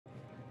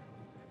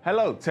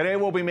Hello, today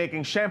we'll be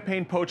making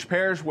champagne-poached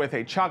pears with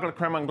a chocolate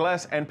creme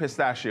anglaise and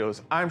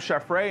pistachios. I'm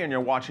Chef Ray and you're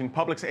watching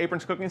Publix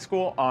Aprons Cooking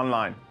School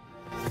online.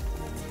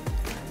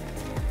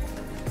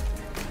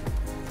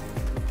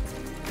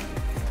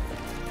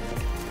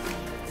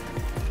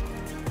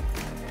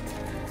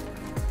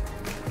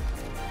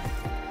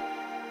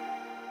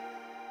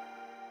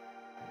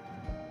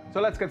 So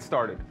let's get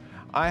started.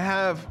 I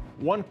have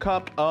 1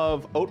 cup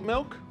of oat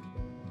milk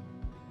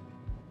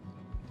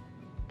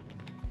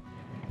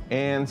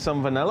and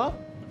some vanilla.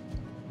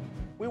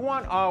 We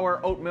want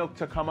our oat milk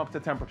to come up to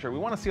temperature. We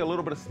want to see a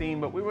little bit of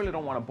steam, but we really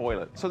don't want to boil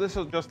it. So this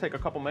will just take a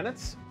couple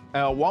minutes.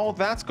 While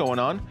that's going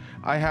on,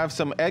 I have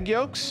some egg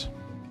yolks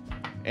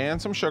and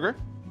some sugar.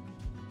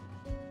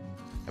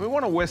 And we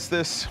want to whisk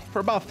this for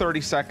about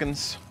 30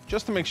 seconds,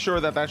 just to make sure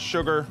that that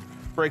sugar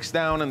breaks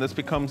down and this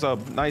becomes a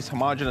nice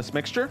homogeneous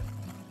mixture.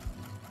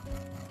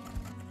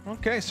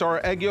 Okay, so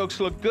our egg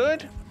yolks look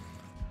good.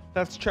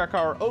 Let's check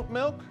our oat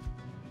milk.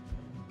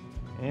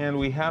 And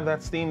we have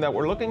that steam that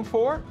we're looking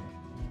for.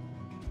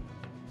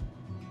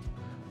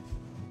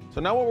 So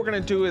now what we're gonna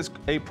do is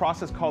a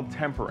process called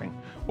tempering.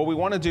 What we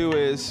wanna do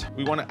is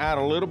we wanna add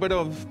a little bit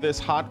of this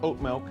hot oat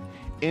milk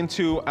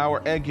into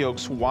our egg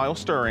yolks while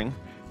stirring.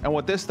 And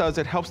what this does,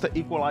 it helps to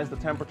equalize the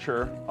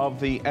temperature of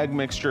the egg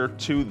mixture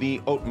to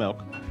the oat milk.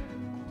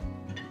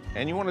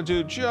 And you wanna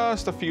do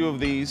just a few of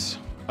these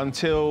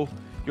until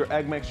your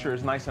egg mixture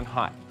is nice and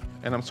hot.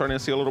 And I'm starting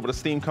to see a little bit of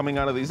steam coming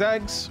out of these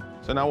eggs.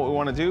 So now what we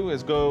wanna do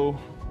is go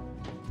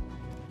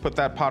put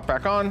that pot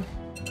back on.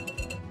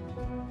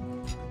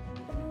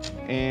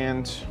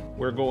 And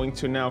we're going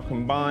to now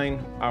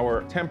combine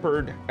our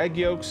tempered egg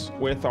yolks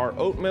with our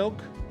oat milk.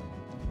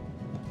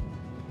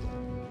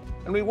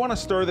 And we wanna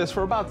stir this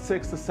for about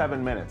 6 to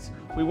 7 minutes.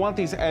 We want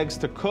these eggs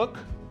to cook,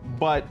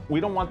 but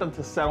we don't want them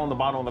to settle on the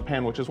bottom of the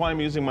pan, which is why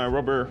I'm using my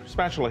rubber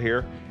spatula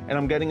here. And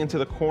I'm getting into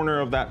the corner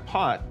of that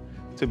pot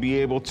to be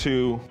able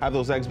to have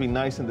those eggs be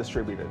nice and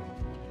distributed.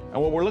 And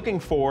what we're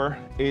looking for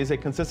is a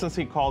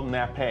consistency called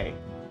nappe.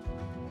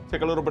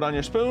 Take a little bit on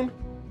your spoon,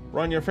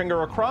 run your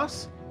finger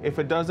across. If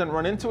it doesn't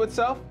run into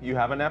itself, you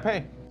have a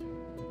nappe.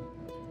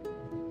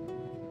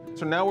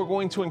 So now we're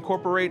going to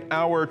incorporate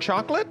our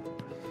chocolate.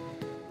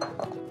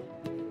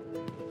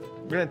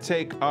 We're gonna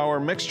take our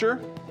mixture,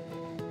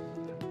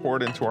 pour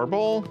it into our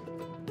bowl.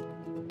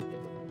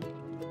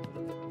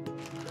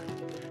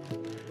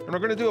 And we're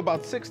gonna do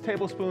about 6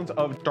 tablespoons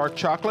of dark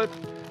chocolate.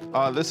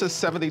 This is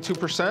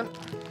 72%.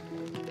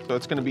 So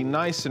it's gonna be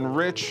nice and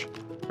rich,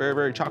 very,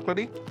 very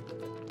chocolatey.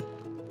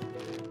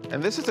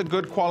 And this is a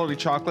good quality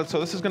chocolate, so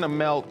this is gonna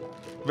melt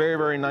very,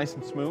 very nice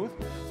and smooth.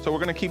 So we're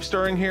gonna keep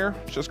stirring here.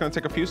 It's just gonna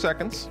take a few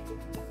seconds.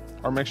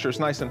 Our mixture is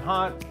nice and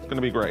hot. It's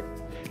gonna be great.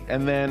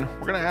 And then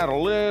we're gonna add a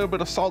little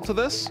bit of salt to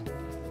this.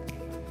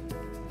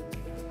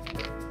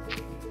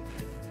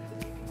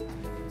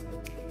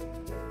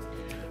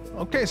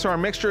 Okay, so our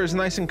mixture is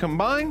nice and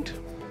combined.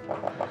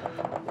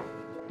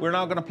 We're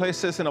now gonna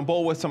place this in a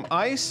bowl with some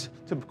ice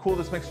to cool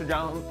this mixture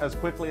down as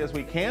quickly as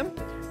we can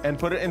and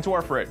put it into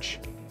our fridge.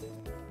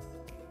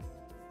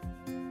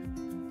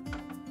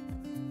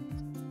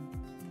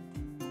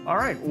 All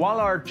right, while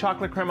our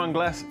chocolate creme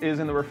anglaise is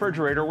in the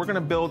refrigerator, we're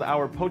gonna build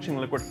our poaching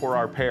liquid for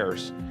our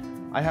pears.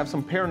 I have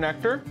some pear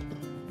nectar,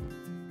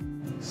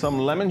 some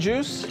lemon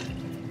juice,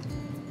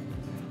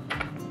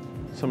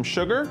 some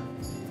sugar,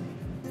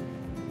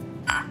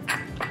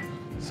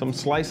 some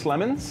sliced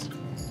lemons,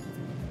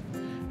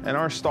 and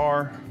our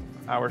star,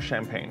 our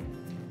champagne.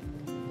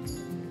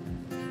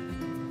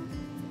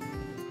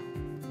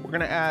 We're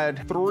gonna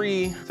add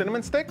 3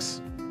 cinnamon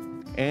sticks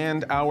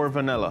and our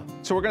vanilla.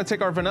 So we're gonna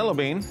take our vanilla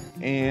bean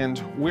and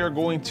we're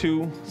going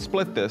to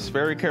split this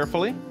very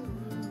carefully,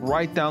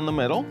 right down the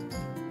middle.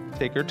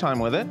 Take your time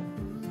with it.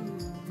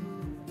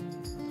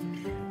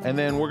 And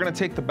then we're gonna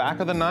take the back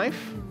of the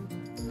knife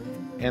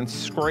and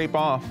scrape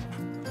off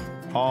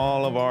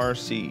all of our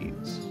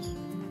seeds.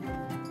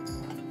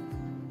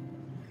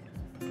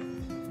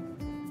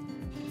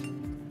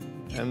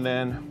 And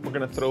then we're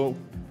gonna throw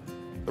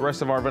the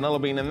rest of our vanilla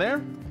bean in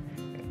there.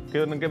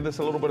 Gonna give this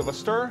a little bit of a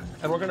stir,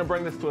 and we're gonna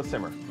bring this to a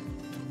simmer.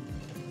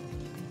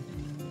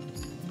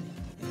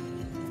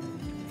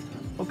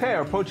 Okay,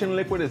 our poaching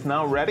liquid is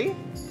now ready.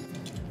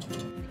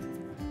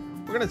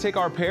 We're gonna take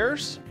our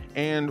pears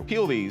and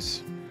peel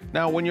these.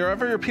 Now,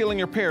 whenever you're peeling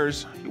your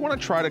pears, you wanna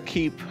try to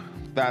keep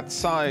that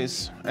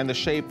size and the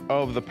shape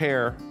of the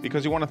pear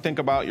because you wanna think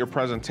about your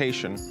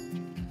presentation.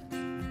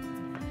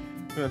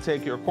 You're gonna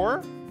take your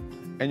core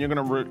and you're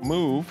gonna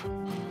remove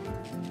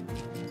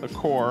the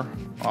core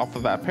off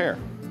of that pear.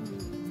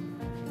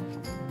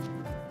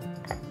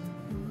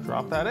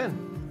 Drop that in.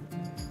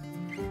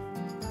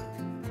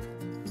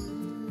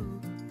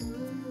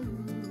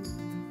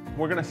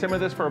 We're gonna simmer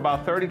this for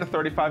about 30 to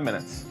 35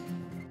 minutes.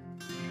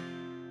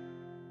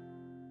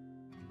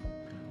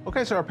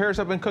 Okay, so our pears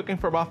have been cooking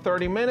for about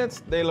 30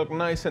 minutes. They look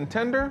nice and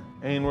tender,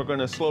 and we're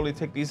gonna slowly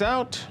take these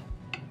out.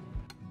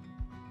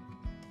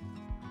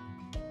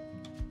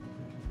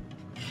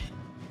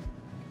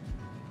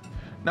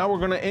 Now we're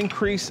gonna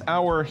increase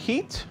our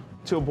heat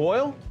to a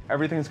boil,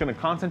 everything's gonna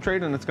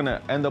concentrate and it's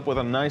gonna end up with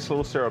a nice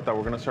little syrup that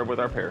we're gonna serve with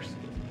our pears.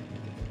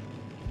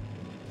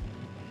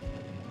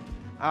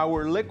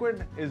 Our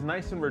liquid is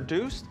nice and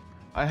reduced.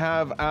 I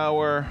have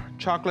our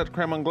chocolate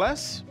creme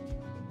anglaise,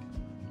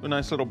 a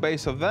nice little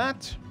base of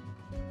that.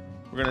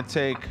 We're gonna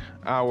take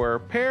our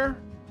pear,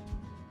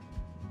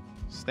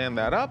 stand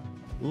that up,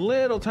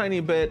 little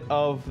tiny bit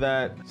of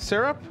that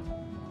syrup.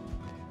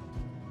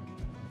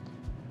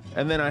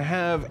 And then I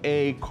have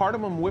a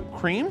cardamom whipped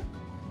cream,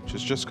 which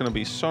is just gonna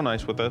be so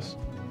nice with this.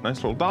 Nice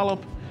little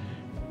dollop.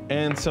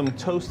 And some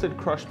toasted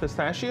crushed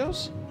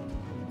pistachios.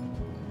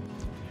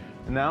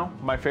 And now,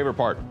 my favorite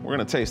part, we're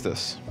gonna taste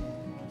this.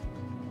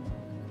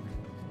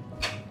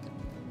 I'm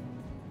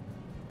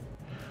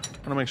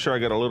gonna make sure I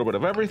get a little bit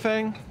of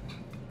everything.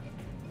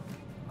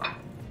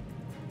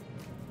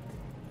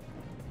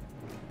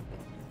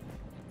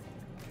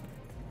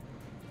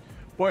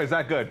 Boy, is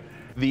that good.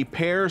 The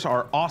pears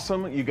are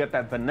awesome. You get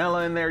that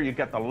vanilla in there, you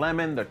get the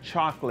lemon, the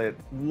chocolate.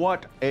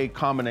 What a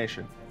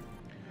combination.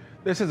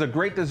 This is a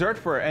great dessert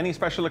for any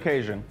special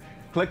occasion.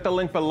 Click the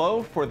link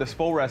below for this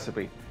full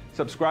recipe.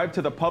 Subscribe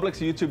to the Publix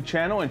YouTube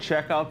channel and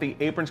check out the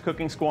Aprons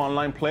Cooking School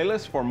online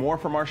playlist for more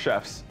from our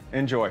chefs.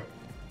 Enjoy.